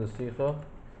The Sicha?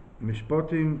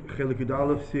 Mishpatim, Chelek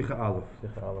Aleph, Sicha Aleph.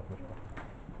 Sicha Aleph Mishpatim.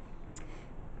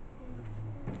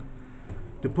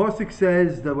 The pasuk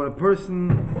says that when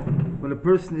a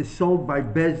person is sold by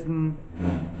Bezdin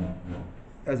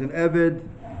as an Eved,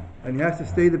 and he has to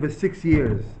stay there for 6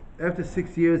 years. After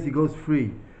 6 years, he goes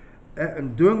free.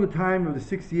 And during the time of the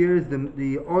 6 years,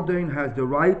 the Odain has the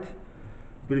right,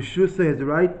 B'Rishusah has the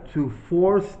right to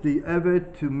force the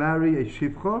Eved to marry a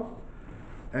Shivcha,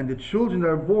 and the children that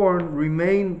are born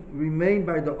remain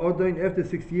by the Odain. After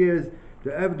 6 years,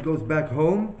 the Eved goes back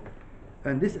home,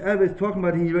 and this Eved is talking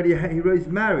about he already is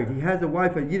married. He has a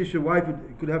wife, a Yiddish wife who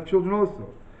could have children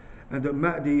also, and the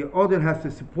Odain has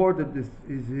to support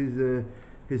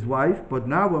his wife. But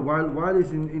now, while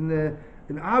he's in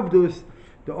Avdus,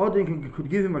 the Odain could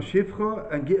give him a Shivcha,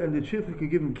 and the Shivcha could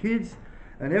give him kids.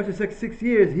 And after 6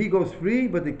 years, he goes free,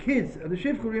 but the kids and the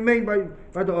Shivcha remain by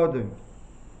the Odain.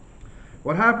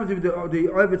 What happens if the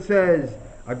Ovid says,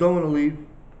 I don't want to leave,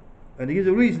 and he gives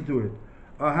a reason to it?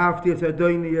 I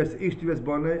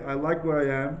like where I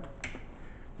am.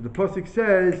 The pasuk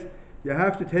says you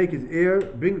have to take his ear,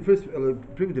 bring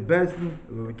the Bezdin,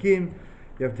 the Kim.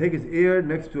 You have to take his ear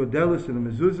next to a delis and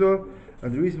a mezuzah.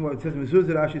 And the reason why it says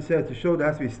mezuzah, actually says to show that it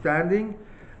has to be standing,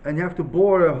 and you have to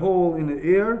bore a hole in the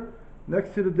ear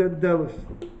next to the delis.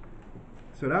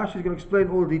 So Rashi is going to explain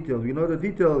all the details. You know the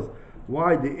details.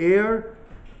 Why the ear?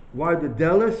 Why the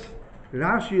delis?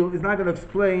 Rashi is not going to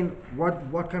explain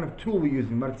what kind of tool we're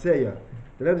using, martzeya.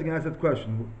 The Rebbe is going to ask that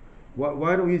question.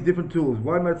 Why do we use different tools?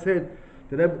 Why martzeya?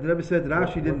 The Rebbe said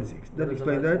Rashi didn't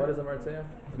explain that. What is a martzeya?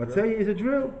 Martzeya is a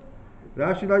drill.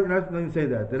 Rashi not going to say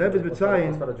that. The Rebbe is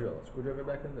mitzayin. What's about a drill? A screwdriver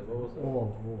back in there? What was it?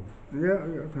 All. Yeah.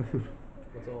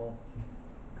 What's all?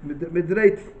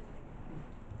 Midreit.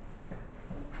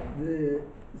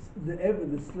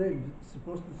 The slave is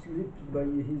supposed to sleep by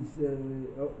his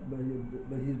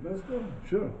master.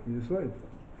 Sure, he's a slave.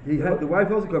 The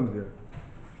wife also comes there.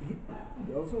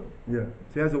 Also. Yeah.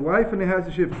 So he has a wife and he has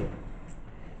a shivcha.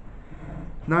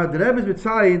 Now the Rebbe is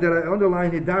mitzayin that I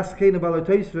underline it. Das kein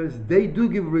Balotesves. They do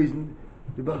give a reason.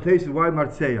 The Balotesves why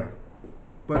martzeya,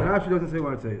 but Rashi doesn't say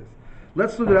what martzeya is.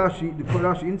 Let's do the Rashi. Put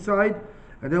Rashi inside,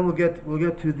 and then we'll get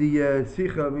to the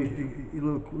Sicha a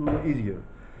little easier.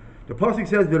 The pasuk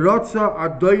says, "V'rotza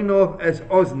adoinov es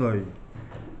oznoi."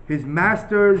 His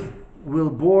masters will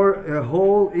bore a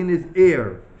hole in his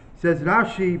ear. Says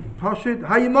Rashi, Pashit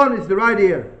Hayimon is the right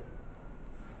ear.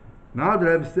 Now the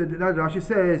Rashi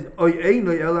says, "Oy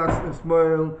einoi elas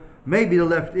esmoil," maybe the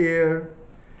left ear.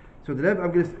 So the Rebbe,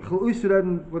 I'm going to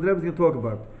what the Rebbe is going to talk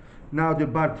about. Now the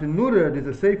Bartenura, there's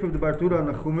a sefer of the Bartenura on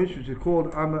the Chumash, which is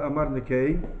called Amar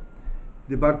Nekei.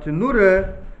 The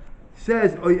Bartenura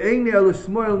says oy eini el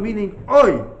smoil, meaning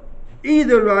oy,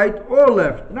 either right or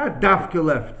left, not dafke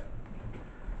left.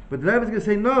 But the Rebbe is going to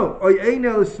say no, oy eini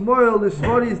el smoil, the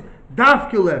svara is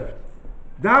dafke left.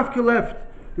 Dafke left.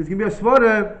 There's going to be a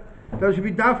svara that should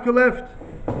be dafke left.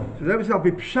 So the Rebbe says I'll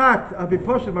be pshat, I'll be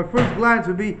poshet. My first glance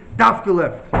would be dafke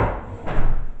left.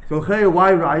 So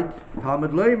why right?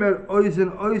 Talmud leimer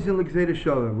oizen l'gzeira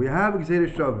shava. We have a gzeira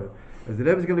shava. As the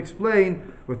Rebbe is going to explain,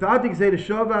 without the Gzeira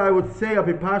Shava, I would say I'll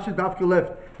be Pasha Dafka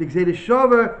left. The Gzeira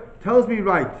Shava tells me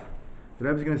right. The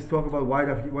Rebbe is going to talk about why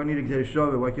need a Gzeira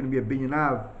Shava, why can't it be a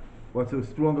Binyanav, what's a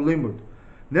stronger limud.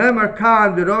 Ne'emar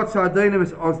kan v'rotza adayim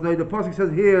es oznoi. The pasuk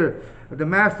says here that the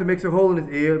master makes a hole in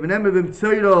his ear. V'ne'emar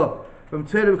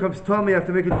v'mtzeira becomes tummy. You have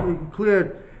to make it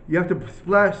clear. You have to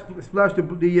splash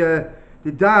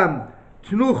the dam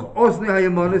tnuch oznei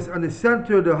hayamonis on the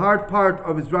center, the hard part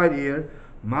of his right ear.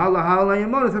 Okay,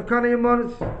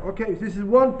 so this is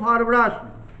one part of Rashi.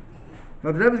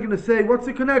 Now the Rebbe is going to say, what's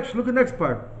the connection? Look at the next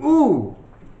part. Ooh!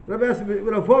 The Rebbe asks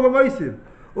with a form of Maisim.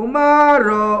 Why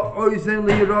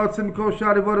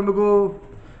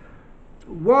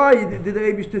did the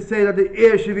Eibush say that the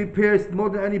ear should be pierced more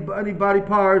than any body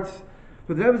parts?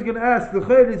 So the Rebbe is going to ask,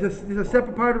 this is a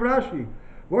separate part of Rashi.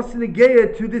 What's the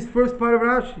negaya to this first part of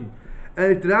Rashi?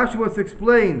 And if the Rashi wants to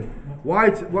explain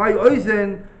why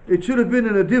Oizen, it should have been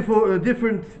in a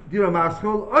different Dira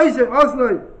Maschol. Oizen,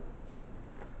 Oznoi.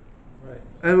 Right.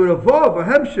 And with a Vav, a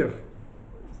Hemshech.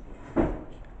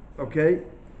 Okay?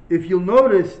 If you'll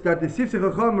notice that the Sifsei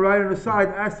Chacham right on the side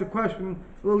asks the question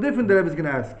a little different than Rebbe is going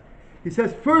to ask. He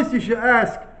says, first you should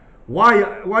ask why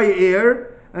you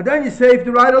ear, and then you say if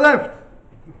the right or left.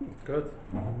 Good.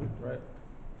 Right.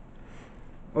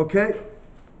 Okay?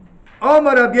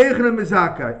 Omar Rabbi Yochanan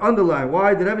Mezakai. Underline.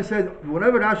 Why? The Rebbe says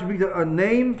whenever Rashi brings a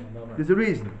name, there's a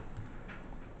reason.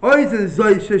 Oizen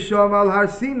Zoy Shesham al Har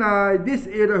Sinai. This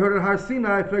ear that heard at Har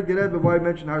Sinai. I feel the Rebbe why he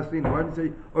mentioned Har Sinai. Why did he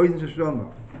say Oizen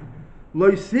Shesham?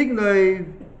 Loi Signoi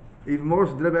Even more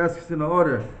so, the Rebbe asks in the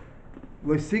order.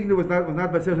 Lo signo was not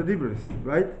by Sefzer Dibros,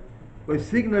 right? Lo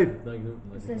signo by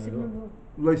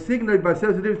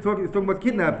Sefzer Dibros is talking about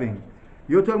kidnapping.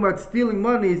 You're talking about stealing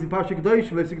money. Is in Pasuk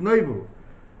Kedoshim. Lo signoivu.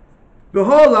 The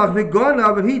holach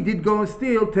v'gonav, and he did go and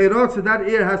steal. Teirot, so that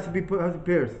ear has to be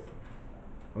pierced.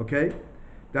 Okay,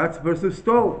 that's the person who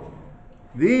stole.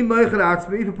 If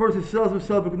a person sells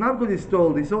himself, not because he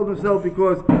stole himself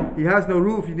because he has no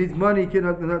roof, he needs money, he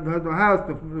cannot has no house,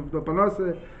 the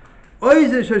panasa.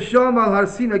 Oize shasham al har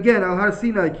Sinai, again, al har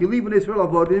Sinai, ki live in Israel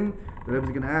avodim, the Rebbe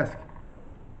is going to ask.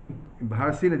 In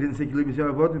Har Sinai didn't say ki live in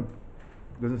Israel avodim.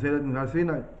 Doesn't say that in Har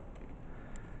Sinai.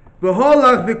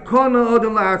 V'holach v'kona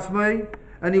odem la'atzmei,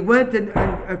 and he went and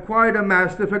acquired a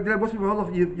master. In fact,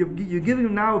 you're giving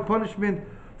him now a punishment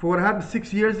for what happened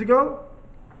 6 years ago.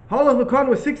 Holach v'kona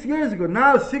was 6 years ago.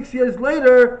 Now, 6 years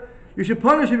later, you should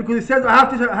punish him because he says, half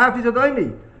this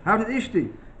adayni, half this ishti.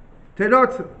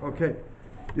 Teirot. Okay.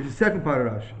 This is the second part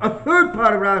of Rashi. A third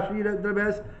part of Rashi, the Rebbe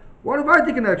asks, what about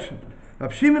the connection?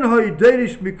 Rav Shimon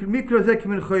ha'yiderish mikra zeh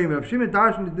kimin choyim. Rav Shimon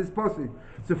darshan this passage.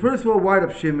 So first of all, why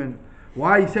Rav Shimon?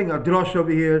 Why he's saying a drosh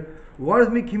over here? What does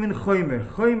mean kimin choyim?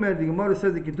 Choyim, the Gemara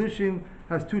says the Kedushin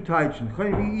has two types.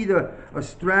 Choyim is either a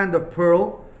strand of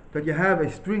pearl, that you have a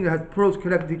string that has pearls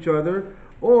connected to each other,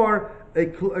 or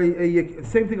a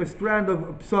same thing, a strand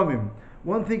of psamim.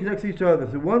 One thing connects to each other.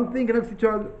 So one thing connects to each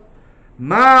other.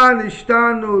 Man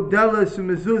ishtanu delas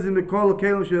umezuzim mikol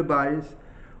kelim shebayis.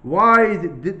 Why is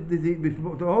it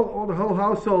the whole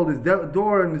household is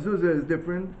door and mezuzah is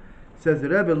different? Says the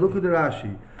Rebbe. Look at the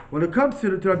Rashi. When it comes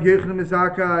to Rabbi Yochanan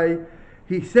Zakai,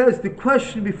 he says the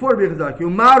question before Rabbi Yochanan Zakai.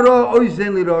 Umaro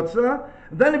oizen lirotza.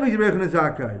 Then he brings Rabbi Yochanan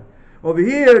Zakai. Over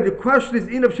here, the question is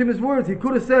in Rav Shimon's words. He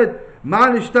could have said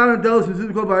man ishtanu delas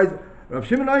umezuzim mikol bayis. Rav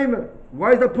Shimon Aimer.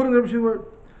 Why is that put in Rav Shimon's word?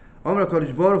 The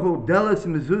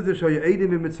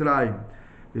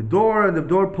door and the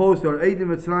doorpost are Eidim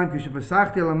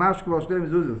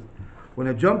Mitzrayim. When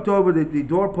I jumped over the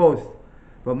doorpost,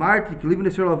 but Marty, live in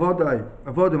Israel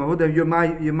avodim, you're my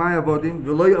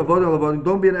avodim,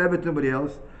 don't be an Eved to somebody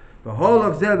else. The whole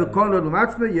of Zeh, the corner of the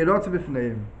Matzme, Yerotze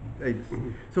B'fneim.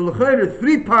 So there are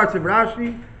three parts of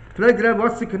Rashi.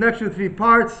 What's the connection of three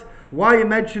parts? Why you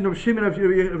mentioned of Shimon of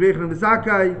Yochanan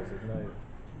Zakai?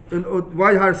 And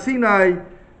why Har Sinai,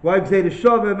 why Gzeir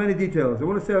Shove, many details. I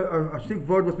want to say a stick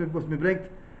word was me bringt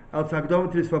als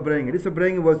Hagdometris verbringen. This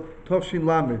verbringen was Tovshin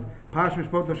Lamed, Pash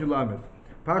Mishpat Tovshin Lamed.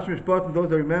 Pash Mishpat, those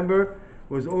that remember,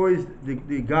 was always the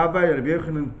Gabbai, Rabbi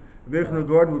Yochanan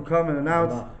Gordon would come and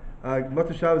announce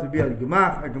Motzei Shabbos would be a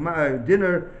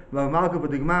dinner, Malka for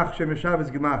the Gemach, Shem Shabbos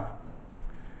Gemach.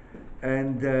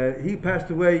 And he passed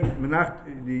away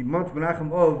the month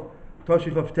Menachem of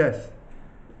Toshich of Tes.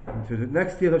 So the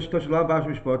next year,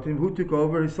 Mishpatim, who took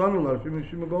over? His son-in-law,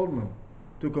 Shimon Goldman,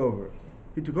 took over.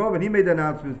 He took over and he made the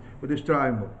announcements with this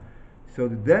triangle. So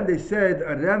then they said,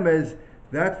 at Remez,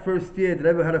 that first year, the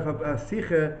Rebbe had a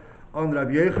sicha on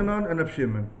Rabbi Yochanan and Rabbi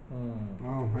Shimon.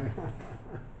 Oh, man.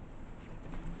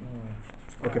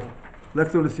 Okay,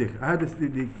 let's go to Sikh. I had the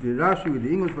Rashi with the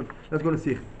English, but let's go to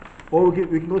Sikh. Or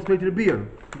we can go straight to the beer.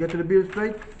 You get to the beer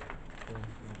straight?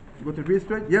 You go to the beer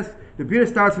straight? Yes. The beer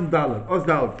starts in Dalet. Oz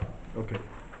Dalet. Okay.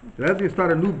 So after you start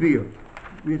a new beer.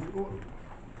 The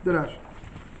Rashi.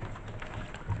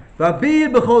 V'abir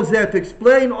b'chol zeh, to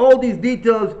explain all these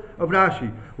details of Rashi.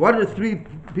 What are the three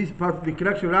pieces of the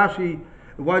connection of Rashi?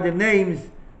 Why the names?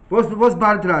 What's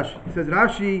Barat Rashi? It says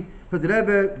Rashi for the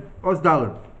Rebbe Oz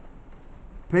Dalet.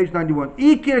 Page 91.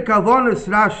 Ikir kavonas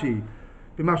Rashi.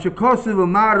 B'mashikosu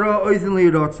v'mara oizen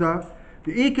li'rotza.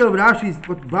 The Ikir of Rashi is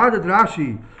what Barat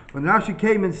Rashi. When Rashi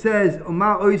came and says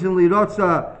Oma oizen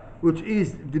li'rotza, which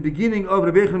is the beginning of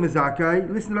Rabbi Yochanan Zakai,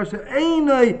 listen to Rashi.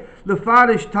 Einay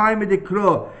lefarish time de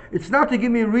kro. It's not to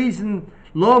give me a reason.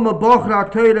 Lo mabochra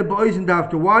Torah ba'oizen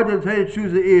dafka. Why did the Torah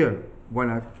choose the ear? Why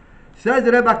not? Says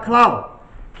the Rebbe Klal.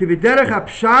 Ki v'derech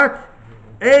hapshat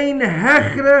ein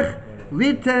hechrech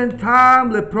liten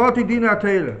tam leproti din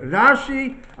ha'Torah.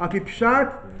 Rashi api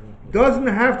pshat doesn't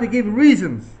have to give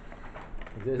reasons.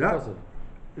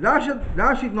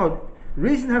 Rashi, no,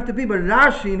 reasons have to be, but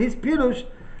Rashi in his Pirush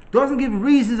doesn't give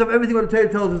reasons of everything what the Torah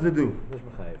tells us to do.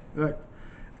 Right.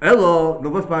 Elo, no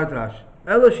was part Rashi.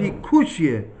 Elo shi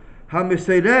kushye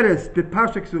ha-mesereres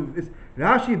bepashaksuv.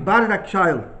 Rashi barak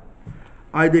child.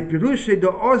 Ay de Pirushe de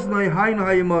oznoi hayno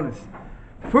hayemonis.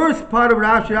 First part of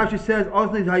Rashi says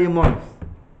oznoi hayemonis.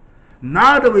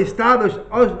 Now that we established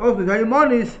oznoi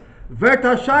hayemonis,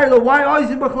 verta shaylo, why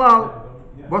oizim b'chlal?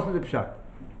 What's the pshat?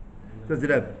 Says the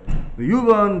Rebbe.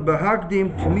 V'yuvan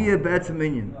b'hakdim t'miyah b'etzem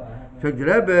inyan. Says the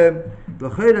Rebbe,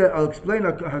 l'chere, I'll explain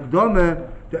hagdome,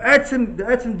 the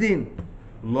etzem din.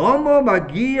 Lama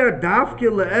magia dafke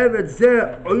le'evet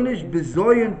zeh oynish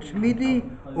bezoyen tmidi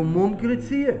umum.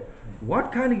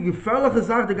 What kind of gefellige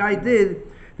zach the guy did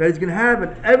that he's going to have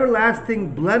an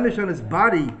everlasting blemish on his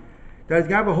body, that he's going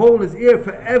to have a hole in his ear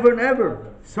forever and ever?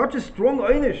 Such a strong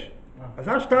oynish. As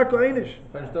a stark oynish.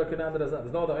 There's no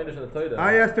other Einish in the Torah.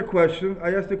 I asked a question.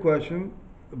 I asked it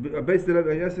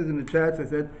in the chats. I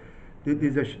said, the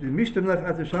Mishpatim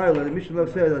as a Shaila, the Mishpatim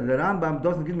said that the Rambam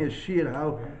doesn't give me a sheer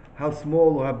how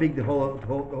small or how big the hole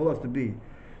has to be.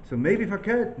 So maybe if I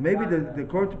can, maybe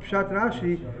according to Pshat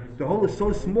Rashi, the hole is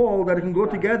so small that it can go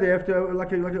together after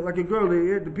like a girl,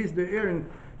 the piece of the earring,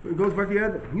 it goes back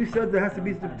together. You said there has to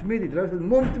be the Tmidi. The Rebbe says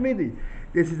Mum Tmidi.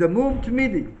 This is the Mum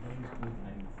Tmidi.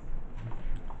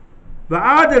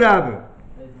 Va'ad Rabbe,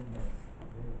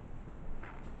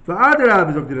 sagt der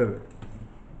Rebbe.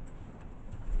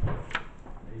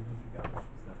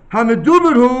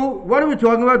 Hameduberhu, what are we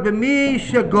talking about? The Mi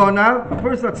Shagona, a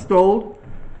person that stole.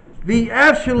 The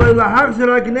Efshalei Lahachzer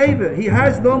Agneva. He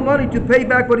has no money to pay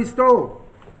back what he stole.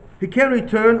 He can't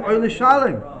return Oil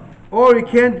Shalem, or he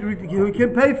can't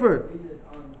pay for it.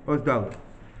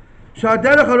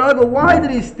 Shaderech Haraga, why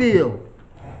did he steal?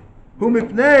 Hu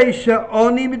mipnei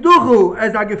she'oni miduchu,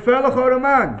 as a gefelach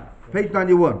oraman. Page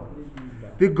 91.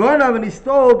 The Gona, when he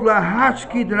stole,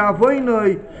 lahashki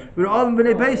dravoinoi, with all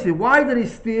b'nei Beis. Why did he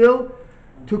steal?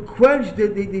 To quench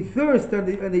the thirst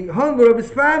and the hunger of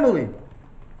his family.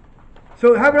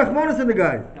 So have Rachmanis in the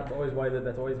guy. That's always why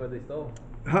they stole.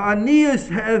 Ha'anius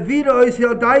ha'evira ois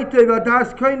yaldaite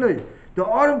v'adas koinoi. The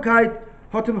Armkeit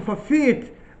hat him verfehlt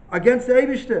against the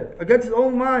Eibishter, against his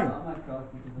own mind.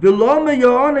 The Lama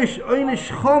Ya'anish Einish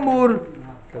Chamur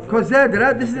Kozeh.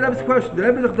 This is the Rebbe's question. The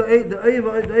Rebbe is the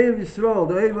Eiv Yisrael,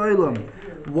 the Eiv Eilam.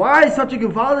 Why such a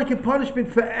gewaltige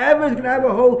punishment forever? Is going to have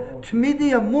a whole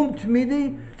Tmidi, a Mum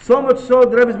Tmidi. So much so,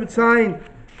 the Rebbe is Mitzayin.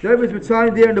 The Rebbe is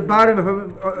Mitzayin there in the bottom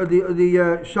of the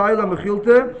Shaila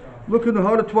Mechilte. Look in the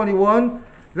Hora 21.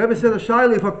 The Rebbe says a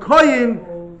Shaila, if a Koyin,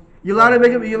 you allow to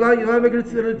make it a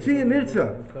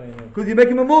Nirtza. Because you make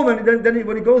him a movement, then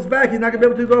when he goes back, he's not going to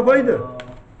be able to go avoid it.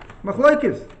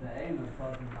 Machlokes.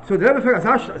 So the Rebbe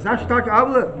says, "Zach stark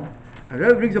avle." And the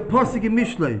Rebbe brings a pasuk in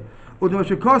Mishlei. Und was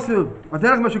shekosem,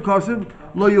 aderach mas shekosem,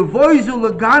 lo yevoizu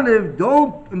leganev.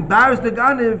 Don't embarrass the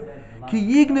ganev. Ki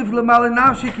yignev lemal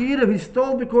nafshi ki yirev. He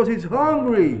stole because he's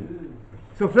hungry.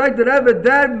 So fragt the Rebbe,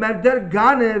 der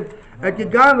ganev,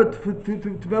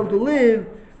 to be able to live.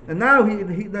 And now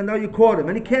now you caught him,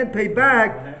 and he can't pay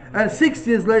back. And 6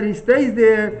 years later, he stays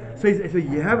there. So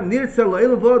you have nirtzel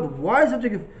lo'elavod. Why such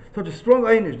a strong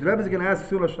einish? The Rebbe is going to ask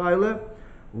Sula Shaila,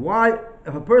 why,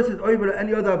 if a person is over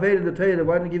any other aved in the Torah,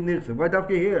 why didn't he give nirtzel? Why don't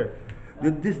you here?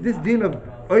 This din of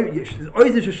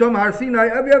oizish shom har Sinai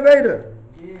every aveda.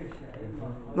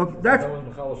 Look, that's yeah.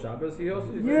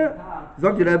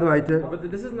 Zog the Rebbe right there. But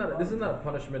this is not a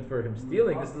punishment for him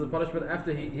stealing. This is a punishment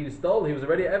after he stole. He was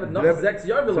already evid. No, Zex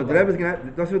Yarvil. So the Rebbe is going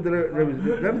to. That's what the Rebbe is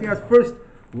going to ask first.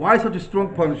 Why such a strong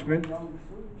punishment,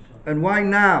 and why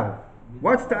now?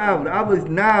 What's the avil? The avil is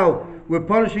now we're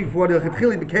punishing for the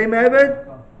Chetchili became eved,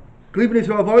 Klibnis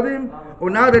avodim, or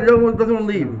now that he doesn't want to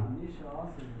leave.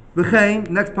 V'chein,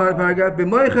 next paragraph.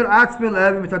 B'moicher atzmil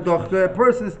eved mit hadochter. A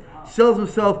person sells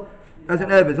himself as an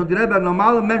eved. So the Rebbe, a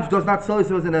normal mensch does not sell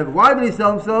himself as an eved. Why did he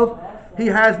sell himself? He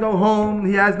has no home,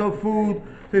 he has no food.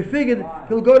 So he figured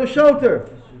he'll go to shelter.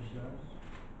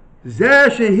 The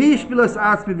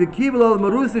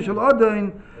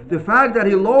fact that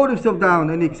he lowered himself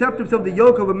down and he accepted himself the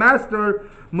yoke of a master,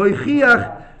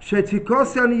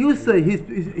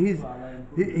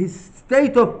 his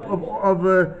state of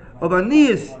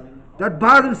anis, that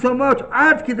bothered him so much.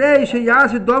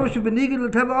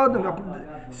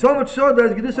 So much so that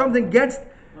he can do something against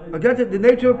the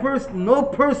nature of a person. No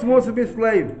person wants to be a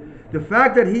slave. The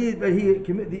fact that he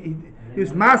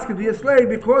was masking to be a slave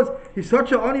because he's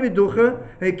such an ani meducha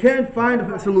and he can't find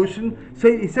a solution.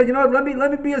 So he said, let me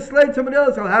be a slave to somebody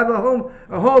else. I'll have a home,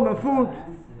 and food.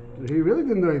 He really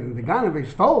didn't do anything. The guy, if he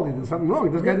stole, he did something wrong.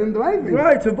 This guy didn't do anything.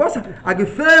 Right. So what's a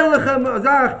gefährliche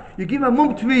Sache? You give him a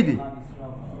mum tvidi.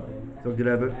 So the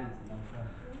Rebbe.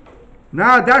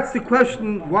 Now that's the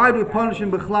question: why do we punish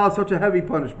him b'chlal such a heavy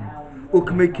punishment?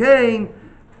 Ukmekain.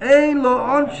 You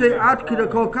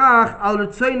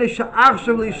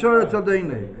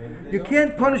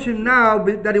can't punish him now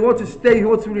that he wants to stay, he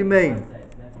wants to remain.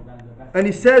 And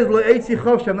he says, I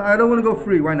don't want to go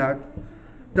free. Why not?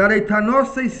 The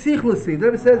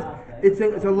Rebbe says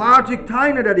it's a logic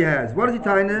taina that he has. What is the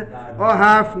taina?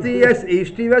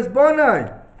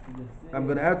 I'm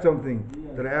going to add something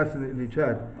that I asked in the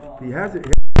chat. He has it.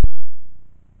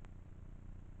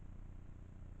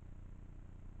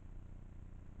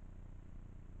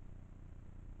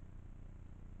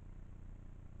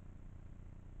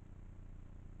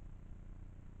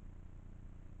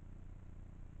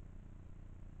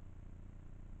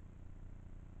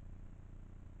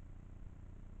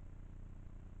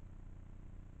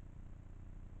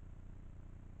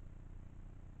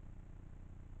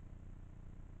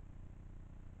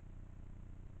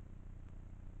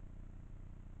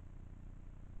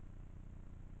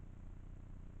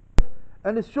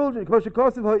 and his children.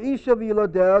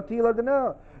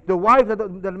 The wife that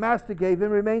the master gave him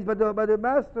remains by the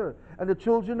master, and the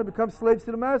children become slaves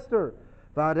to the master.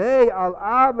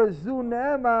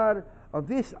 Of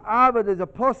this Abba, there's a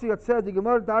posik that says, the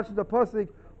Gemara darshan the posik,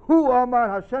 Hu Amar,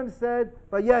 Hashem said,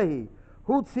 Vayehi,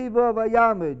 Hu Tziva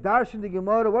Vayamid. Darshan the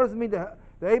Gemara, what does it mean? The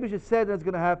Eibush said that it's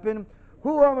going to happen.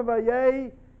 Hu Amar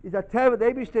Vayehi is a teva, the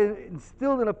Eibush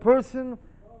instilled in a person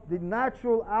the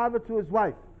natural Abba to his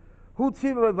wife. Hu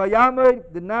Tziva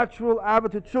Vayamid, the natural Abba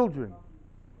to children.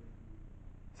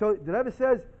 So the Rebbe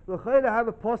says, L'chayla have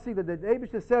a posik that the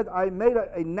Eibush said, I made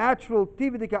a natural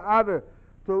Tividika Abba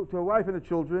to a wife and the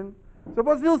children. So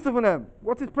what's the ilsa for them?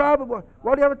 What's his problem?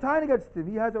 Why do you have a time against him?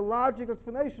 He has a logic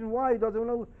explanation why he doesn't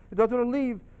want to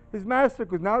leave his master,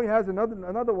 because now he has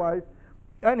another wife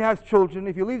and he has children.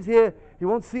 If he leaves here, he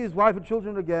won't see his wife and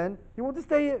children again. He wants to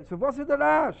stay here. So what's the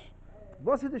rash?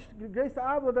 What's the grace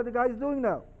avla that the guy is doing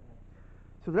now?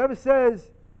 So the Rebbe says,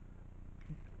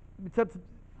 Mitzad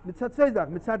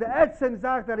the Etzen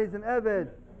sagt that he's an Eved.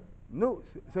 No,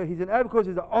 so he's an Eved because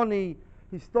he's an Oni.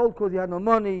 He stole because he had no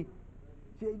money.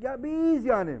 So you got to be easy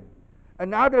on him. And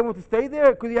now they want to stay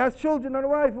there because he has children and a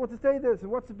wife. He wants to stay there. So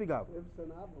what's the big up? If it's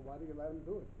an Avla, why do you let him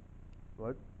do it?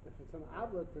 What? If it's an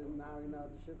Avla to now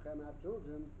the Ship can't have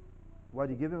children, Why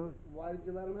do you give him? why did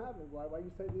you let him have it? Why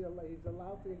you say he's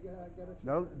allowed to get a child?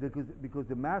 No, because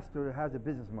the master has a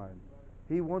business mind.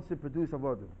 He wants to produce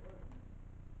avodah.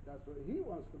 That's what he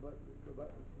wants to,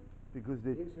 but Because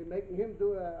he's making him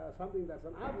do something that's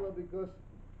an Avla because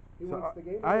he So wants to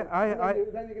gain I- it. I- And I-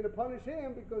 then you're going to punish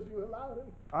him because you allowed him.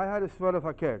 I had a svar of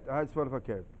hakert.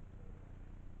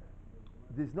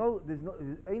 There's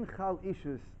ain't chal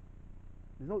issues.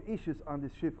 There's no issues on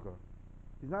this shivcha.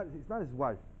 It's not his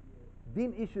wife.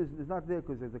 Din issues is not there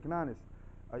because there's a knanis.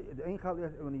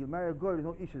 When you marry a girl, there's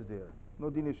no issues there. No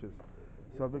din issues.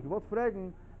 So if you want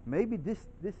fragen, maybe this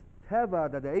teva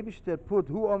that the Eibishter put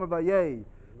hu omer vayei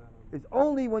is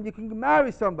only when you can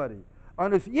marry somebody.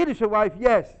 On a Yiddish wife,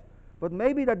 yes. But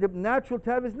maybe that the natural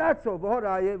teva is not so.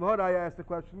 V'hodai asked the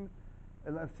question.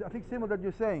 And I think similar that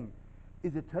you're saying.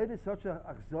 Is the Torah such a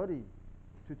achzori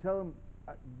to tell him,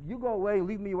 you go away and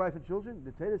leave me your wife and children?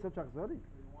 The Torah is such a achzori.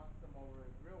 He wants them over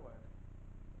his real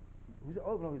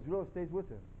wife. No, his real stays with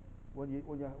him. When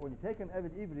you take an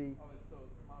Eved Ivri, Oh, so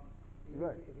his mom.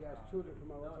 right. If he has children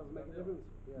from our doesn't make a difference.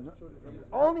 If he has No. children from his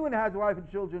Only when he has a wife and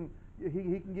children,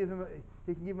 he can give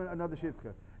him another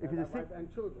shivka. If he's a wife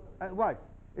and children. wife,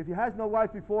 if he has no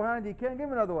wife beforehand, he can't give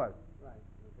him another wife. Right.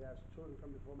 If he has children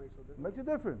from before, makes a difference. Makes a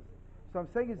difference. So I'm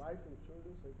saying Wife and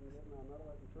children, so you can get now another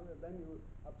wife and children. Then you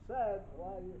upset.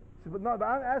 Why? but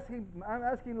I'm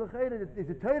asking L'chayre, is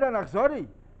the Torah an achzori?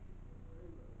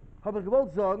 Habe ich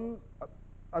gewollt sagen,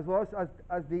 as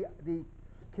the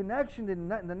connection, the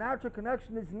natural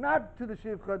connection is not to the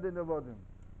shivcha in the avodim,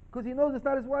 because he knows it's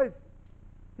not his wife.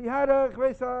 He had a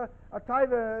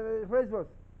taiva was.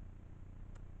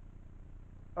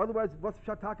 Otherwise, what's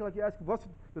shataka like you ask? What's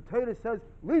the Torah says?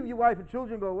 Leave your wife and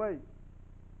children, go away.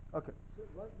 Okay. So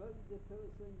what is the Torah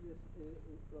saying? Yes,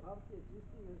 Rahamti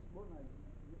existing as Bonai.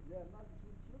 They are not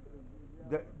his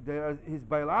children. They are his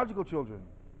biological children,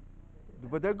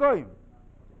 but they're going.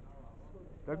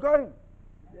 They're going.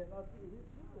 They are not his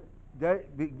children. They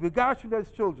begash from his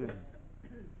children.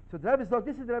 So the Rebbe is like,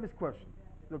 this is the Rebbe's question.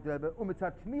 Look, the Rebbe,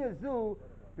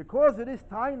 because it is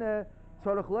tiny,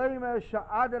 tzarich leime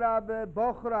sha'adrabe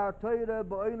bochra teure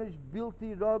be'oinish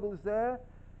bilti rogel zeh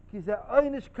ki zeh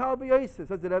oinish kal b'yeses.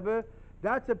 Says the Rebbe,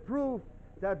 that's a proof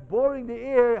that boring the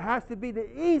ear has to be the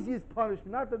easiest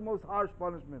punishment, not the most harsh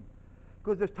punishment.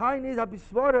 Because the tiny is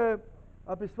abisvara,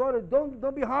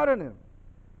 don't be hard on him.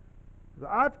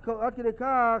 ועד כדי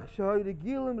כך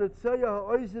שהרגילים רצויה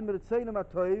האויזים רצוינם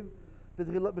הטוב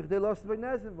בכדי לעשות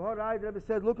בנזם. והוראי, the Rebbe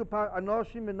said, look upon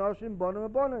anoshim, menoshim, bonim,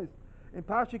 and bonis. In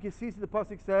Parsha Kisisi, the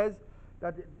pasuk says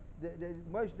that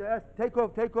take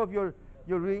off your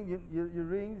rings,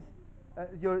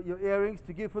 your earrings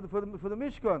to give for the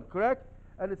Mishkan, correct?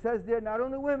 And it says there not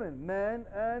only women, men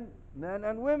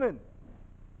and women,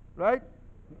 right?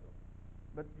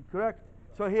 But correct.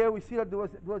 So here we see that there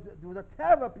was a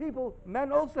teva people,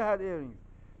 men also had earrings.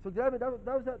 So the Rebbe, that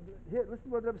was here. Listen to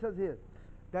what the Rebbe says here,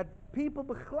 that people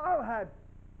b'chlal had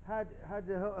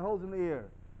the holes in the ear.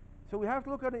 So we have to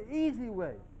look at an easy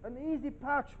way, an easy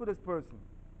patch for this person.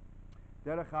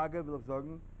 Derech Hagel will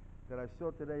sagen that I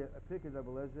saw today a picture of Rabbi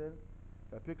Lezer,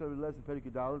 a picture of Rabbi Lezer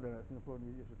Perikei Daled, and I think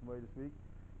I'm this week.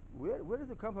 Where does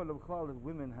it come from that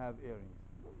women have earrings?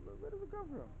 Where does it come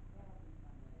from?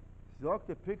 Zog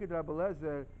the Pirkei Rabbi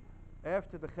Lezer,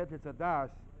 after the Chet Hetzadas,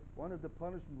 one of the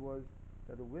punishment was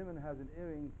that a woman has an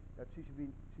earring that she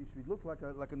should look like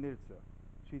a nirtza.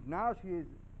 She's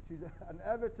an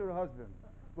eved to her husband.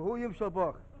 V'hu yim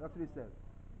shalbach. That's what he says.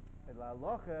 And la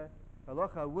halacha,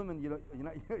 a woman, you're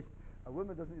not, a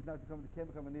woman is not can't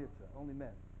become a nirtza. Only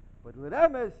men. But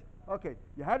l'remes, okay,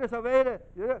 you had this aveda.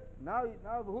 Now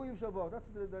v'hu yim shalbach. That's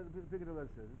the bigger the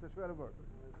says. It's a shred word.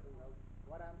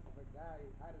 What happens if a guy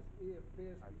had his ear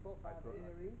pierced before the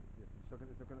earring?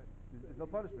 There's no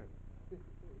punishment.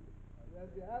 Yes,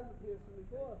 he has a piercing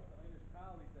before. Einish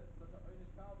kal, he said. Such an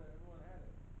einish kal that everyone had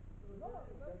it. No,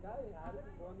 the guy had it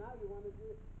before. Now you want to do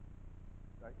it.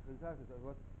 Right. So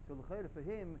l'chayre for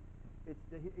him, this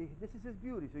is his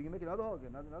beauty. So you can make another hug,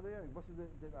 another earring. What's the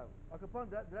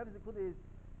Akapon? The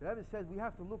Rebbe says we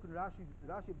have to look at Rashi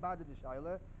Bada the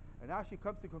Shaila, and Rashi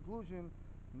comes to the conclusion.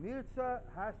 Mirza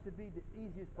has to be the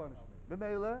easiest punishment.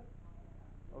 B'meila,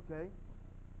 okay.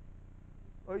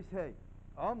 Oishei,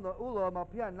 Amna Ula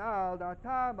Mapianal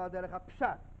Datam Baderech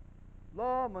Pshat.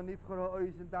 Lo Manifchara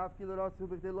Oisin Davki L'Ratzu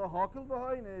B'Gdei Lo Hakel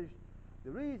B'Hoinish.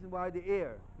 The reason why the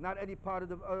ear, not any part of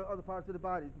the other parts of the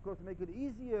body, is because to make it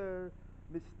easier.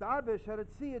 Mistabesh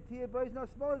Haratzia Tia Bois Not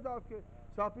Small Davki.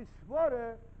 So Api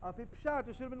Swore, Api Pshat,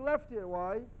 it should have been left here.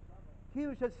 Why?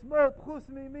 Kivish has small Pchus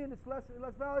Mimin. It's less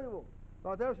valuable.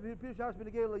 But there's been Pirshash been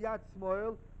again Yat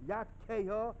Smoil, Yat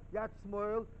Keha, Yat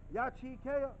Smoil, Yat Chi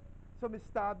Keha. So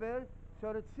Mistaber,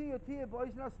 Sharatzia Tia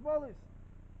Bois Not Smallis.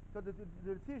 So the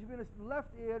Tia should be in the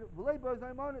left ear, V'lei Bois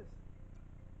Naimonis.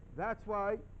 That's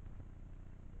why.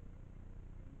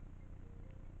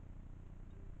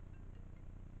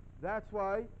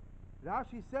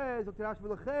 Rashi says, Rashi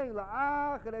V'lechei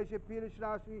La'ach Reishe Pirish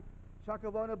Rashi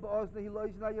Shakavona Ba'ozna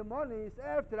Hilois Na Yamonis.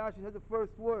 After Rashi said the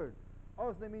first word.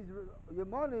 Ozna means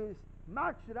Yamonis.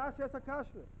 Mach Rashi has a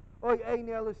kasha. Oy Ein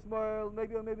El Ismail,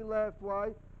 maybe left.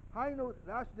 Why? Hainu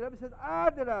Rashi the Rebbe says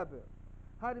the Rebbe.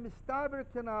 Hainu Mistaber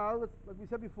Canal, like we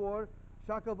said before.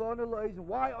 Shakavona Lois.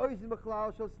 Why Oizin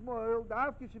Machlal Shal Smoil? The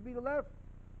Afki should be the left.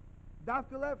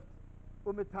 Dafka left.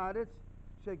 Umetaretz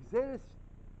Shekzeris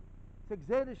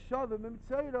Shavim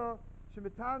Mitzayra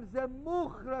Shemitam Ze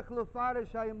Muchrach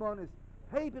Lefarish Hayamonis.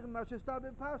 Heipich Mashestab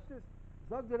in Pashtus.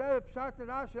 Zog the Rebbe Pshat and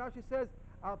Rashi says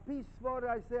Al Pi Svara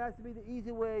I say has to be the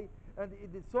easy way and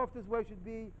the softest way should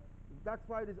be. That's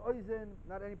why it is Oizen,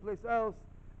 not any place else,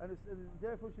 and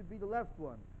therefore should be the left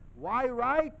one. Why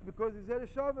right? Because it's Zeh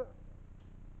Shavim.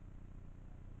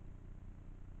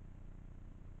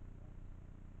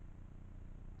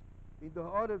 In the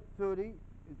order 30,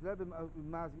 is Rebbe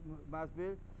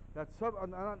Masbir, that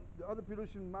on the other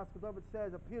Pirush in Maskadov it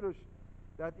says, a Pirush,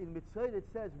 that in Mitzrayim it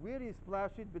says, where he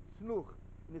splashed it, B'tznuch,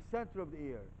 in the center of the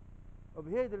ear. Over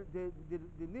here, the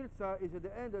Nirtza is at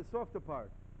the end, the softer part.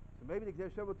 So maybe the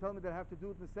Gzeh will tell me that I have to do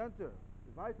it in the center.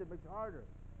 The Vita makes it harder.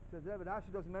 Says Rebbe,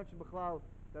 Rashi doesn't mention B'chlal,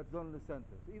 that's done in the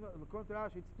center. So even according to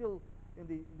Rashi, it's still in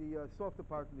the softer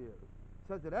part of the ear.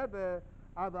 Says the Rebbe,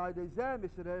 if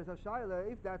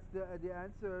that's the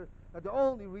answer, that the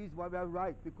only reason why we are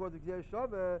right, because it's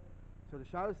Shava, so the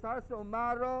Shaila starts to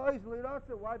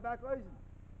why back Oizen?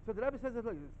 So the Rebbe says it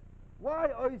like this. Why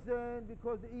Oizen?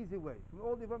 Because the easy way. From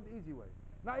all the easy way.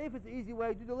 Now if it's the easy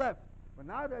way, do the left. But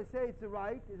now that I say it's the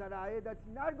right, is that ayah that's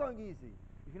not going easy.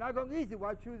 If you're not going easy,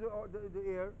 why choose the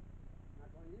ear?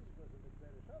 Not going easy because of the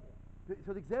Gzeh Shava.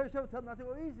 So the Gzeh Shava tells them not to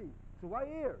go easy. So why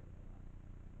ear?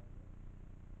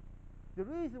 The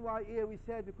reason why ear, we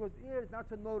said, because ear is not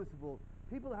so noticeable.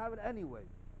 People have it anyway,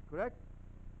 correct?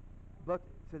 But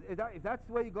so if that's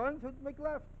the way you're going, to make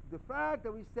left. The fact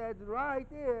that we said right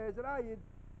ear is right,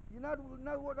 you're not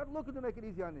looking to make it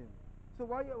easy on him. So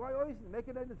why always make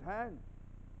it in his hand?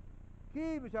 So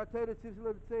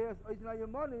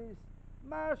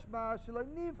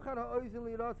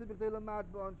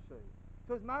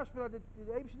it's mashma that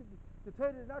the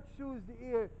Torah did not choose the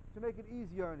ear to make it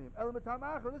easier on him. This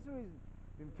is the reason.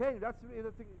 That's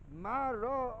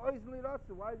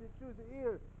the why did it choose the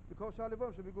ear? Because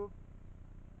Shalivom should be good.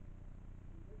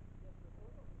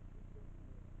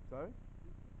 Sorry?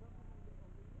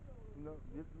 No.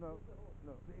 It's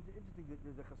interesting.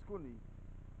 There's a Chaskuni.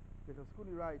 The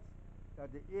Chaskuni writes that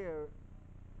the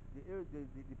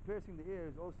piercing the ear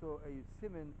is also a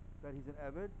siman that he's an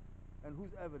Eved, and whose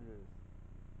Eved it is.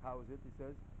 How is it? He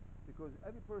says, because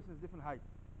every person is different height.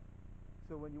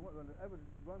 So when an Eved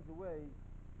runs away,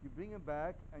 you bring him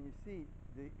back and you see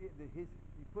you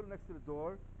put him next to the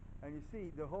door, and you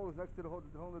see the hole is next to the hole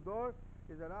in the door.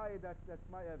 Is an ayah that's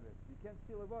my Eved. You can't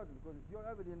steal a garden because it's your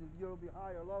Eved and you'll be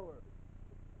higher or lower.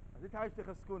 This is the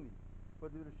Chaskuni.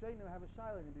 But the Rishonim have a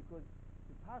shaila in it because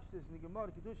the Pashtus in the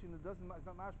Gemara Kedushin it's not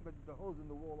mashma that the holes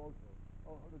in the wall also,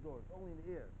 on the door. It's only in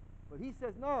the ear. But he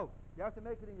says no. You have to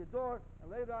make it in your door, and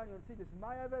later on you'll see this is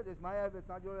my Eved, it's my Eved, it's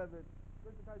not your Eved.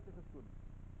 This is the Chaskuni.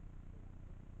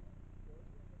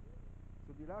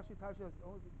 So the Rashi Tasha has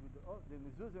only the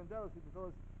mezuzah and delos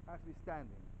has to be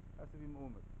standing, has to be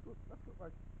mu'umad. Good, that's good,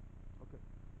 right? Okay.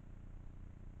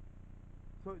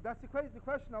 So that's the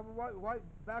question of why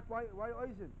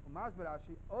Oizen? Umaz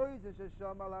Barashi, Oizen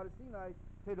Shesham al Har Sinai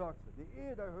Terotza. The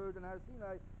ear that heard in Har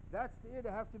Sinai, that's the ear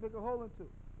they have to make a hole into.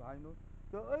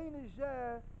 The Oin is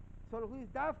there, so who is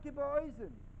Davke by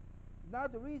Oizen? Now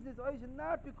the reason is Oizen,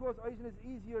 not because Oizen is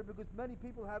easier, because many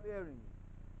people have earrings.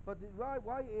 But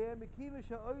why ear? Mekiva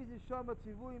Oizen Shama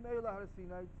Tivuyim Eila Har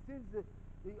Sinai. Since the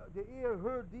ear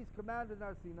heard these commands in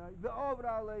Har Sinai,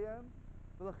 Ve'ovra Aleim,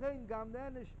 V'lechein Gam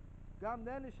Nenish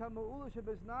HaMa'ula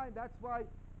Shebeznayim. That's why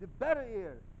the better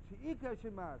ear, She'ika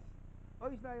Shemas.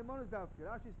 Oiznai Yamon is Davke.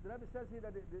 Rashi, the Rebbe says here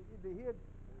that the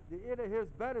ear that hears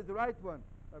better is the right one.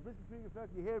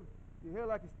 You hear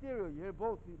like a stereo, you hear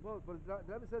both. But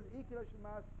the Rebbe says Ikra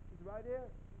Shemas is the right ear.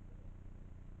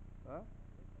 Huh?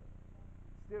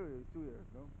 Stereo is 2 ears,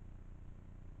 no?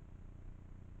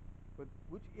 But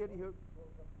which ear do you hear?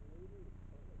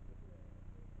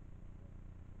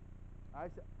 I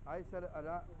said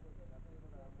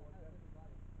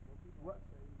what?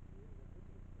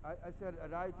 I said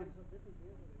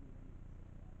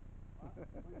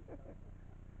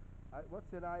what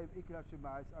said I of Ikra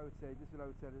Shemais? I would say this is what I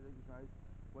would say in English.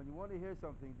 When you want to hear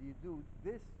something, do you do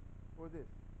this or this?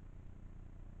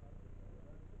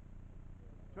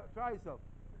 Try yourself.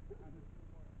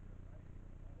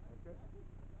 Okay.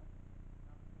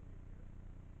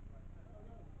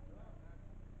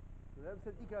 So that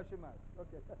said Ikra Shemais.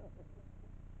 Okay.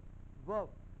 Vav.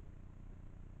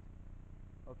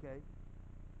 Okay.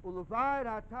 Uluvayr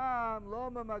hatam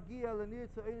loma magia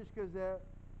lenirtza einish kazeh.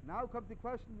 Now comes the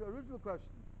question, the original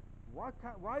question. Why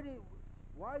did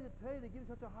the Torah give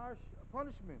such a harsh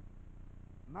punishment?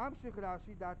 Mamshich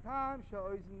Rashi, that time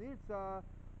sha'oizen nirtza.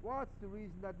 What's the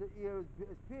reason that the ear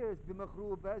is pierced?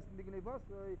 B'machru bez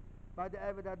mignevosei, by the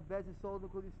evidence that bez is sold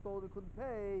because he stole and couldn't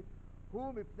pay.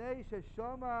 Whom ipnei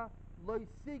sheshama loy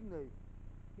signei.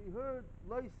 He heard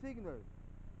loy signei.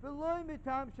 V'loy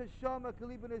mitam sheshama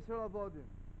kalibin Yisrael avodim.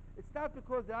 It's not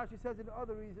because the Rashi says in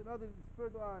other reason,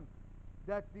 further on,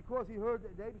 that because he heard the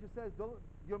Abisha says,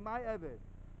 you're my Eved.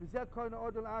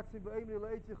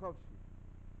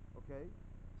 Okay?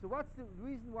 So what's the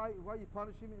reason why you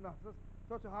punish him in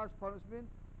such a harsh punishment?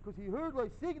 Because he heard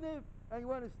like signiv and he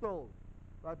went and stole.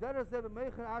 When a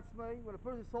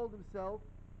person sold himself,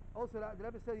 also the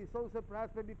Rebbe said he sold himself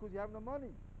perhaps maybe because you have no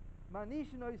money.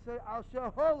 Manishino, you say, al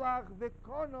sheholach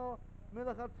v'kono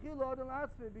milachatchila adon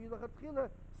atzmei.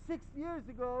 6 years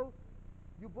ago,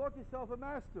 you bought yourself a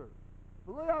master.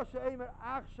 Correct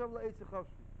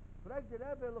the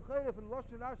Rebbe l'chayef and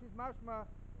Lashon Rashi's mashma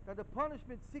that the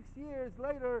punishment 6 years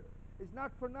later is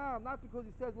not for now, not because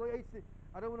he says I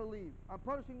don't want to leave. I'm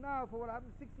punishing now for what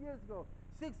happened 6 years ago.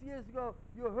 6 years ago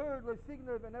you heard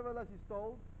Signiv and nevertheless you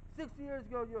stole. 6 years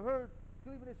ago you heard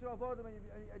and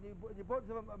you bought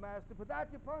yourself a master. For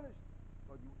that you're punished.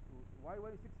 But why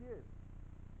wait 6 years?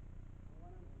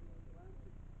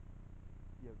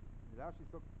 Yeah, Rashi is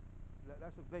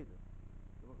Veda.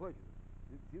 See what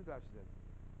Rashi says.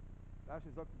 Rashi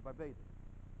is talking by Beda.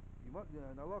 In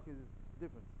Allah is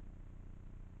different.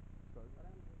 So,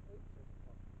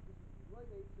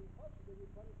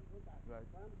 right.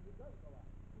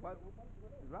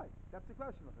 Right. That's the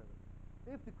question.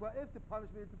 If the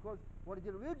punishment is because what he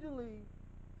did originally,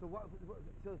 so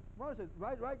Moshe says,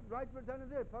 right for the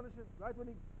day, punish him. Right when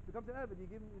he becomes an Eved,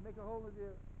 you make a hole in the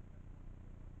ear.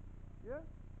 Yeah.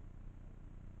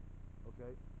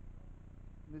 Okay.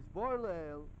 Nisbor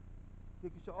leil,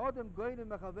 when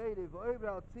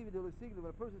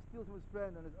a person steals from his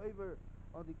friend and is over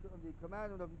on the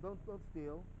commandment of don't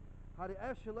steal,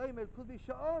 it could be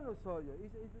sha'onus hoya.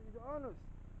 He's honest.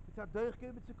 He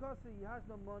has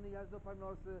no money, he has no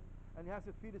parnasa, and he has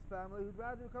to feed his family. He'd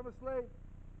rather become a slave.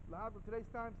 In today's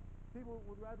times, people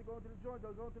would rather go into the joint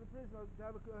or go into the prison or to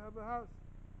have a house.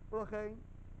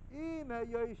 Even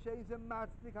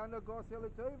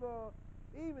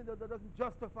though that doesn't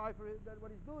justify for him that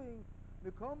what he's doing, why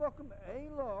are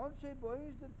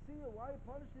you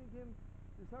punishing him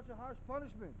in such a harsh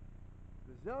punishment?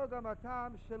 That's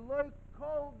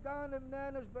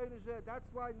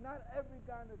why not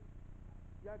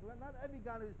every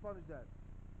ganav is punished that.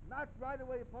 Not right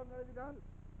away you punish every ganav.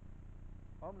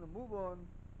 I'm going to move on.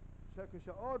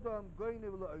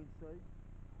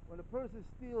 When a person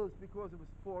steals because of his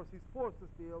force, he's forced to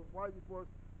steal. Why is he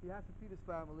forced? He has to feed his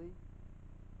family.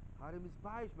 Harim is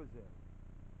ba'ish bazeh. A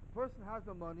person has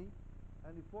no money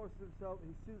and he forces himself,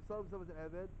 he sells himself as an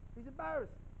Eved, he's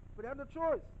embarrassed. But he has no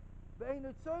choice.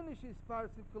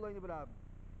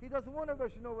 He doesn't want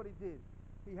everybody to know what he did.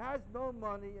 He has no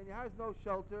money and he has no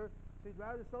shelter, so he'd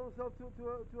rather sell himself to an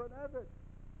Eved.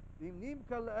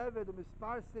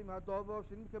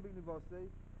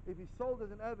 If he sold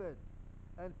as an Eved,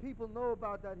 and people know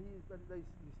about that he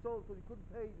stole because he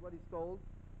couldn't pay what he stole,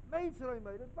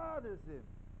 it bothers him.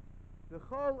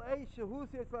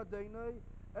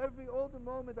 Every older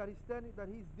moment that he's standing, that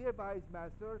he's there by his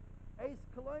master, is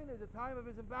the time of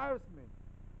his embarrassment.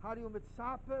 He's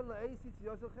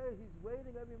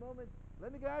waiting every moment.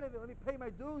 Let me get out of it. Let me pay my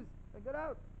dues and get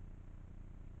out.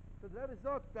 So the Rebbe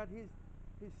Zok that he's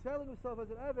selling himself as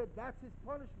an Eved. That's his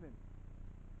punishment.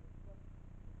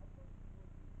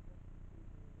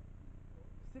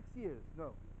 6 years.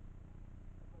 No.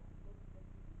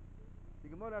 The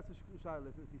Gemara asks Shaila,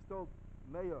 if he stole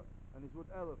Meya and he's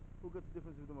worth Elef, who gets the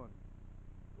difference with the money?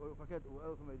 Or if I can't,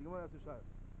 Elef and Meya. The Gemara asks Shaila.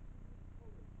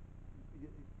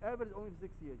 Eved is only for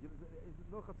 6 years.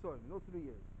 No Chatzorim, no 3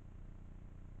 years.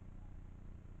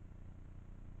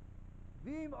 If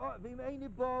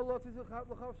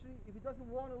he doesn't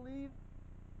want to leave,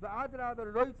 he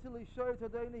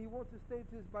wants to stay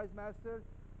by his master.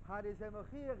 That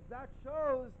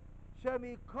shows this is the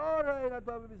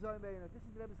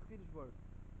Rebbe's Chiddush word.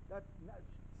 That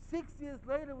 6 years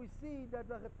later we see that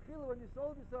when you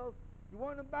sold yourself, you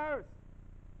weren't embarrassed.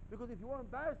 Because if you weren't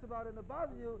embarrassed about it and it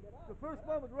bothered you, the first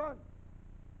moment run.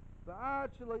 It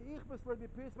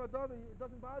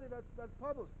doesn't bother you, that's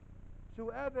public. Says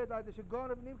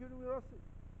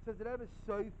the Rebbe,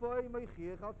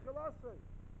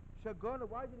 Shagona,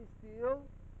 why did he steal?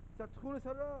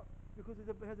 Because it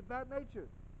has a bad nature.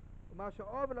 The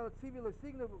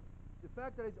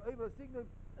fact that he's able to signal,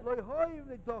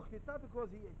 it's not because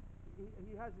he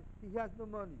has no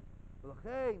money. So the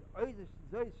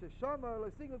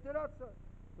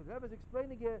Rebbe is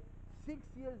explaining here, 6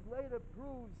 years later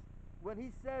proves, when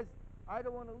he says, I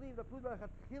don't want to leave, that proves that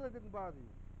Chelek didn't bother you.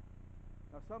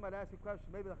 Now some might ask a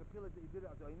question, maybe like a Chelek that he did it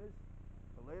as Oinus,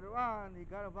 but later on he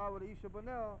got involved with the Isha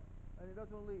Bonel and he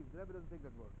doesn't want to leave. The Rebbe doesn't think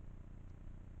that works.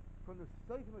 From the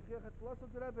Seif Mechiach HaTfilos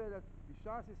of the Rebbe, that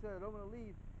Bishasi said, I don't want to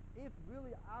leave, if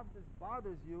really Avdus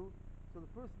bothers you, so the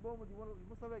first moment you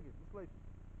must have it, must leave.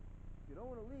 If you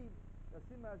don't want to leave, that's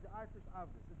him as the artist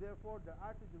Avdus. So therefore, the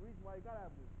artist, the reason why you got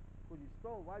Avdus, because you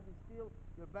stole. Why did you steal?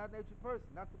 You're a bad-natured person,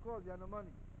 not because you have no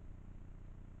money.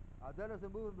 The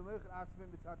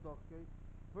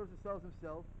person sells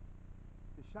himself.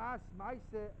 When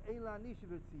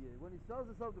he sells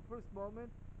himself the first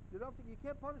moment, you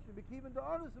can't punish him. Even the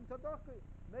honest him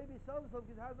maybe he sells himself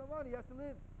because he has no money, he has to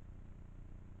live.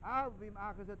 But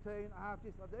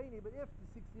if the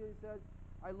 6 years he says,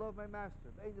 I love my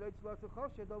master, I don't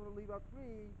want to leave out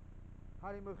free,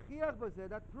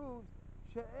 that proves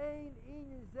the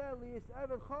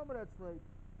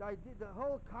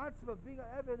whole concept of being an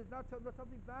Eved is not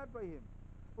something bad by him.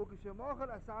 When he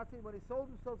sold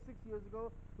himself 6 years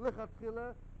ago, he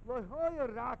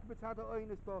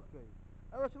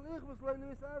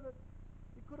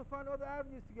could have found other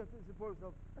avenues to support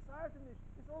himself.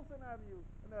 It's also an avenue,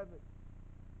 an Eved.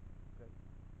 Okay,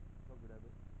 talk to Rebbe.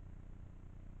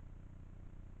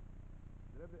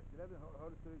 The Rebbe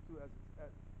heard it 32 as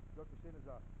Dr.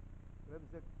 Shenazar. The Rebbe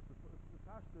said the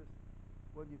pastors,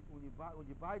 when you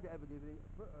buy the Eved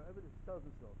sells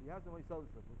himself. He has the money, sells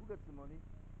himself. But who gets the money?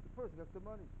 The person gets the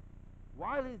money.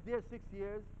 While he's there 6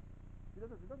 years, he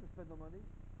doesn't spend no money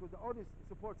because the audience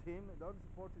supports him and the audience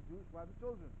supports his Jewish wife and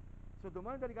children. So the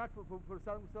money that he got for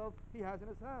selling himself, he has in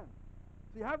his hand.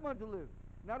 So you have money to live.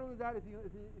 Not only that, if you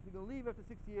can leave after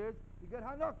 6 years, you get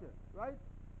Hanukkah, right?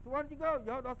 So why don't you go?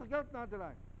 You have Geld now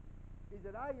tonight. He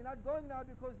said, you're not going now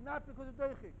not because of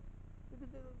Deichik.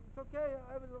 It's okay,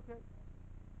 everything's okay.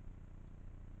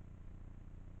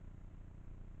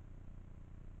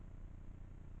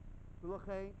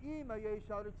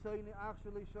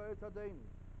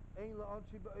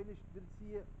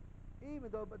 Even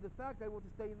though, but the fact that he wants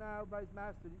to stay now by his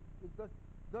master, it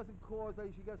doesn't cause that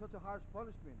he should get such a harsh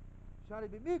punishment. Shall he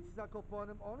be mitzvah upon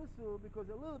him honestly, because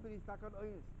a little bit he's stuck on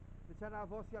honest. The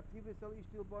Tanavosi activity sell ish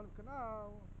till born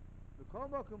canal. The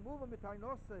Kolmo can move him with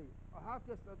Tainosei, or half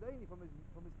yesterday from his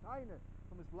taina,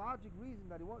 from his logic reason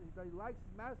that he likes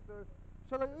his master.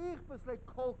 Shall I like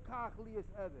kol kach lias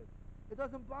eved. It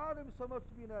doesn't bother him so much to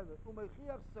be an eved.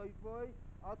 Umeichiach soifoi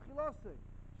al chilosei.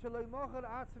 Shall I mocher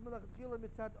atzim melach chila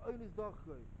mitzat oinis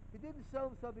dochoi. He didn't sell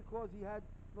himself because he had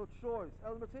no choice.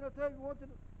 El Mercedes wanted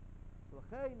to.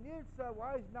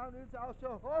 Why is now Nirtza al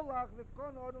shaholach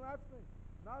v'kon odom atzmi?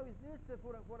 Now he's Nirtza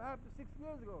for what happened 6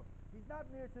 years ago. He's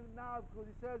not Nirtza now because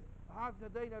he says, now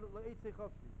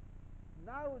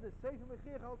the Sefer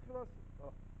Mechiach al Chilosi.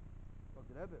 Oh, look,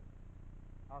 the Rebbe.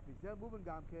 After Zel Muben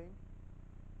Gam came,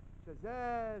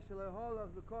 Shazeh shaloi holach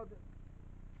v'kod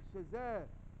Shazeh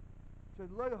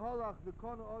shaloi holach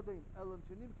v'konu odin elam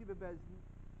shenimki bebezdin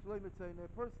shaloi mitzayne. A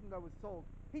person that was sold,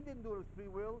 he didn't do it with free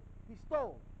will. He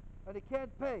stole, and he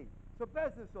can't pay. So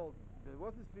Bezdin sold him. It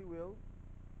wasn't his free will.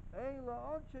 Ein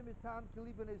la'onche mitam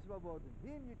kiliben Israel avodim.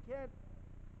 Him you can't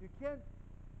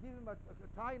give him a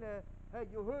taina. Hey,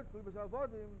 you heard kiliben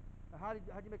avodim. How did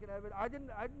you make an evidence? I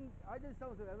didn't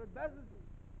sell him evidence. Bezdin.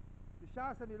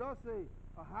 B'shas amirosei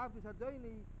ahav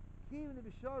b'sadoni kivni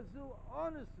b'shazu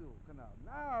onesu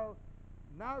kanal.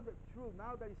 Now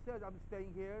that he says I'm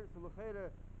staying here, so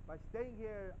l'chera, by staying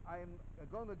here I am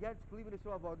going against kiliben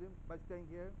Israel avodim by staying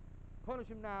here. Punish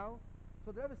him now.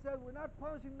 So the Rebbe said, we're not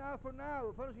punishing now for now,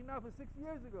 we're punishing now for 6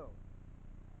 years ago.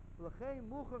 In other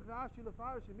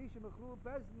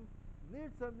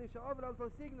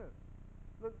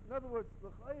words,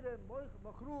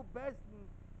 Machru Bezdin,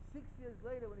 6 years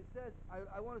later when he says,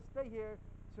 I want to stay here,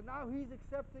 so now he's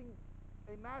accepting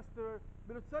a master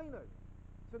B'Ritzaynai.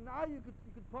 So now you could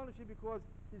punish him because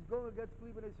he's going against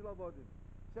Kliban Yisrael Avodim.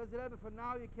 Says the Rebbe, for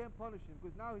now you can't punish him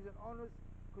because now he's an honest,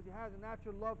 because he has a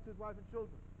natural love to his wife and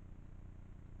children.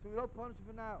 So we don't punish him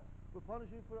for now. We're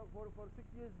punishing him for 6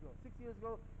 years ago. 6 years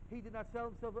ago, he did not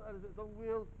sell himself at his own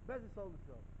will. Bezos sold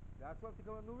himself. That's why to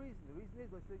come a new reason. The reason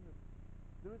is by signature.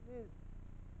 The reason is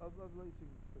of lay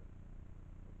signature.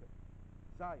 Okay.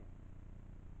 Zayin.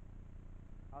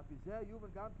 Al pizeh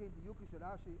yuvan gam kein di yukish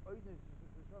rashi oiden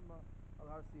shama al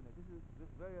har sina. This is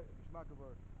very geschmack of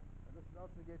her, and this is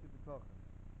also negated to talk.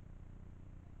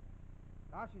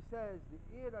 Rashi says the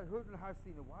ear that heard in Har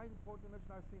Sina. Why is it important to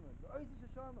mention Har Sina? The Oizish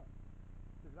Hashama.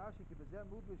 Says Rashi, ki bezeh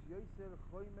mudlish yoser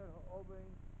choymer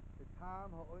ha'ovein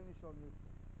v'tam ha'oinish al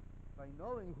yisrael. By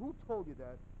knowing who told you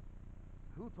that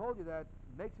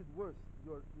makes it worse.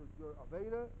 Your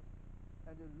Aveda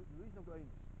and the reason of the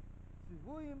Oinish.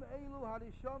 Sivuyim eilu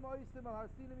harisham oisim al Har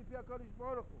Sina mipi HaKadosh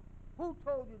Baruch Hu. Who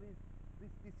told you these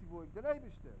sivuyim? The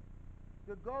Eibishter.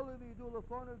 The Golem Yidu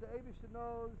Lefonim, the Eibishter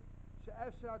knows. The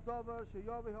Eibishter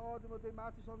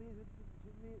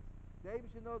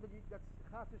knows that that's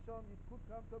Chas Hashem, you could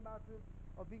come to a matter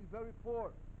of being very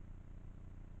poor.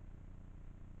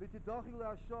 And you have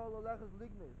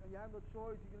no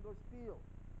choice, you're going to go steal.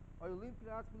 Or you're going to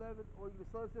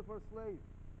sell yourself for a slave.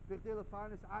 The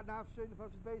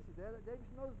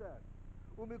Eibishter knows that.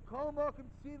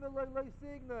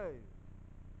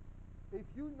 If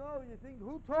you know, you think,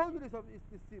 who told you this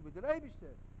tzibur? The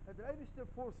Eibishter. And the Eibishter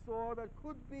foresaw that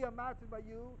could be a matter by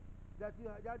you, that you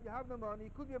have no money.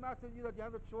 It could be a matter of you that you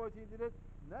have a choice. You did it.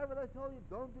 Never, I told you,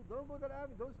 don't go that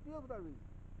avenue. Don't steal for that reason.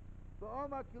 By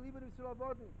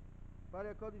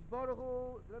HaKadosh Baruch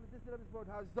Hu, this is the Rebbe's word,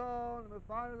 Hazon,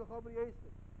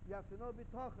 you have to know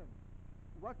bitachon.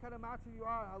 What kind of matter you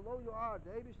are, how low you are.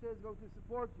 The Eibishter is going to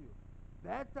support you.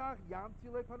 Betach yamti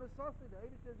le panasasi. The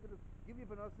Eibishter is going to give you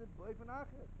panasasi boy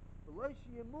panachet. The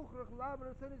Eibishter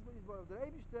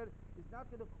is not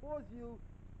going to cause you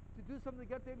to do something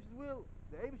against the Eibishter's will.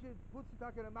 The Eibishter puts you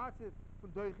back in a matzah from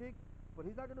doichik, but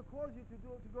he's not going to cause you to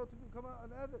go to become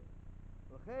an eved.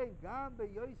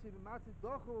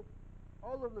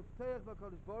 All of the ftech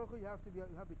b'Kadosh Baruch Hu, you have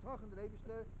bitachon the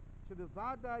Eibishter. The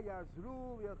Eibishter is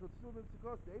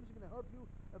going to help you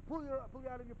and pull you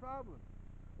out of your problems.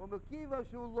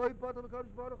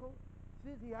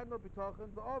 Since he had no bitachon,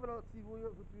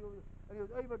 and he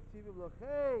was able to see him,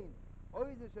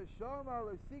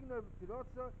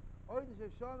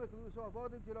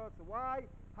 why?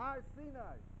 Har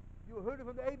Sinai. You heard it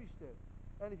from the Eibishter.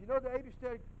 And if you know the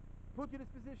Eibishter put you in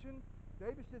this position, the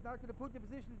Eibishter is not going to put you in a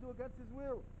position to do against his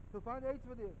will. He'll find the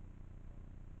for there.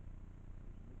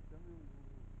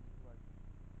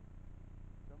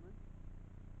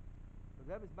 The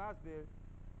Rebbe's Masber,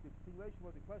 the continuation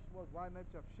was, the question was, why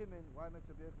mention of Shimon, why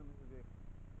mention of Yechim and Yechim?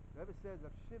 The Rebbe says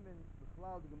of Shimon, the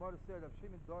Gemara said of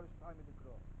Shimon Dorish time in the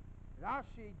Krah.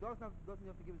 Rashi doesn't have to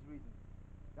give his reasons.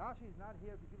 Rashi is not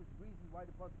here to give us reasons why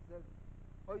the pasuk says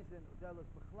Oizen Udelos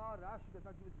Bechlal. Rashi does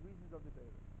not give us reasons of the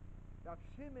Torah. Rav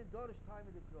Shimon Dorish time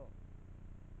in the Krah.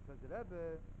 Says the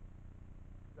Rebbe,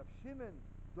 Rav Shimon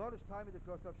Dorish time in the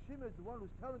Krah. Rav Shimon is the one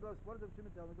who's telling us. What is Rav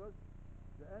Shimon telling us?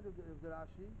 The end of the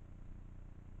Rashi.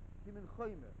 Kimin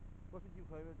Choymer. What's with you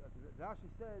Choymer? Rashi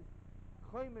says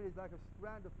Choymer is like a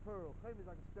strand of pearl. Choymer is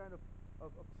like a strand of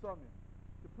psomim.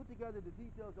 To put together the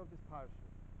details of this parsha.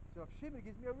 So Rav Shimon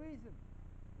gives me a reason.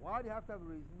 Why do you have to have a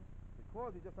reason?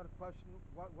 Because he just had a question.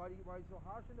 Why are you so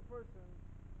harsh on the person?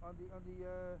 So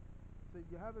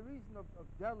you have a reason of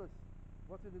jealous.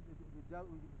 What's it? Rav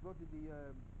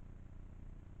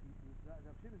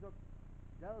Shimon is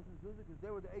jealous and Zuzah because they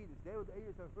were the Eidos. They were the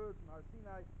Eidos that heard from Har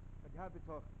Sinai that you have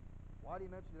bitachon. Why do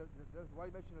you mention why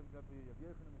do you mention Rabbi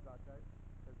Yochanan Zakai?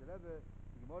 Because the Rebbe,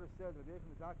 the Gemara said Rabbi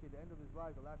Yochanan Zakai at the end of his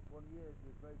life, the last 20 years, he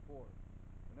was very poor.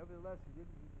 But nevertheless, he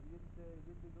didn't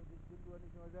do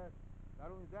anything like that. Not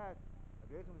only that,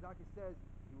 Rabbi Yochanan Zakai says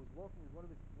he was walking with one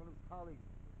of his colleagues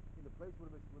in the place where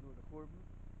there was a korban,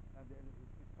 and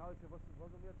his colleague said, "What's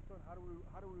going to be at the How do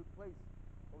we replace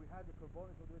what we had the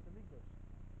korbanos of the Beit Hamikdash?"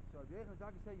 So Rabbi Yochanan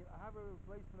Zakai said, "I have a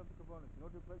replacement of the korbanos. You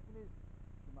know what the replacement is?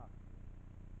 Gemach.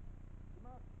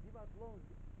 Gemach. Give out loans.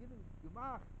 Giving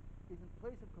Gemach is in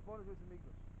place of korbanos of the Beit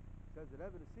Hamikdash." Says the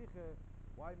Rebbe the Sicha.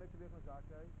 Why make Rabbi Yochanan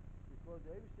Zakai? Because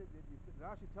the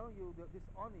Rashi is telling you that this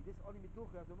oni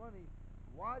mitucha has the money.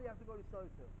 Why do you have to go to sell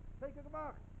yourself? Take a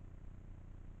gemach.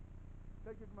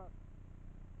 Take a gemach.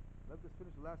 Let's just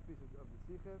finish the last piece of the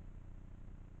sikha.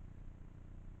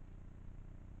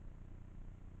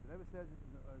 The Rebbe says in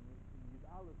Yud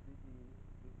Aleph,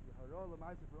 the Harol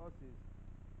Lamaisa for us is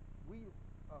we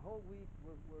a whole week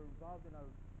we're involved in our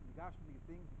negashmik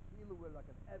things. We're like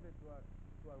an evet to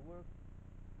our work.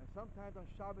 And sometimes on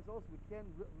Shabbos also we can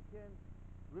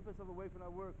rip ourselves away from our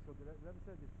work. So the Rebbe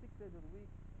says the 6 days of the week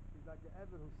is like the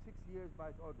Eved who's 6 years by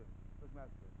his order, his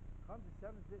master. Comes the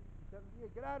seventh year,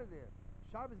 get out of there.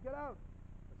 Shabbos, get out.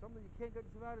 But something you can't get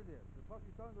yourself out of there. The Pasuk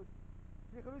is telling us,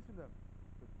 from them.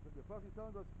 The Pasuk is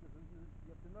telling us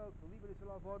you have to know to leave it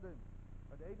Yisrael avodim.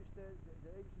 But the Eibush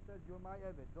says you're my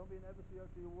Eved. Don't be an Eved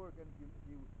to your work. And if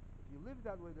you live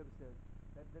that way, the Rebbe says,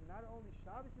 that then not only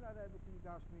Shabbos you're not able to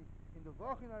Yigashmi, in the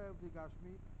Vach you're not able to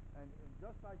Yigashmi, and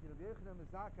just like Rabbi Yochanan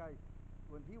Zakai,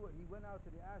 when he went out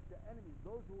and he asked the enemies,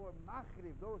 those who were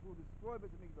machriv, those who destroyed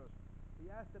Beit Hamikdash,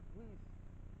 he asked them, please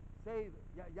save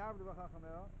Yavd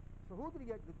v'Chachamel. So who did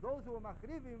he get? Those who were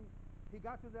machrivim, he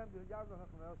got to them, the Yavd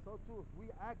v'Chachamel. So too, if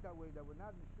we act that way, that we're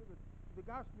not mishrivet to the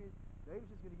Gashmis, the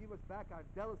Eibush is going to give us back our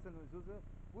delos and mezuzah.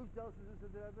 Which delos and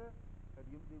mezuzah did ever?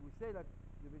 We say that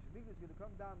the Beit Hamikdash is going to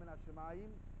come down min Hashemayim,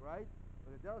 right?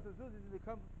 But the delos and mezuzah is going to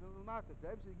come from the Mata.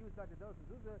 The Eibush is going to give us back the delos and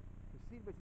mezuzah to see the Beit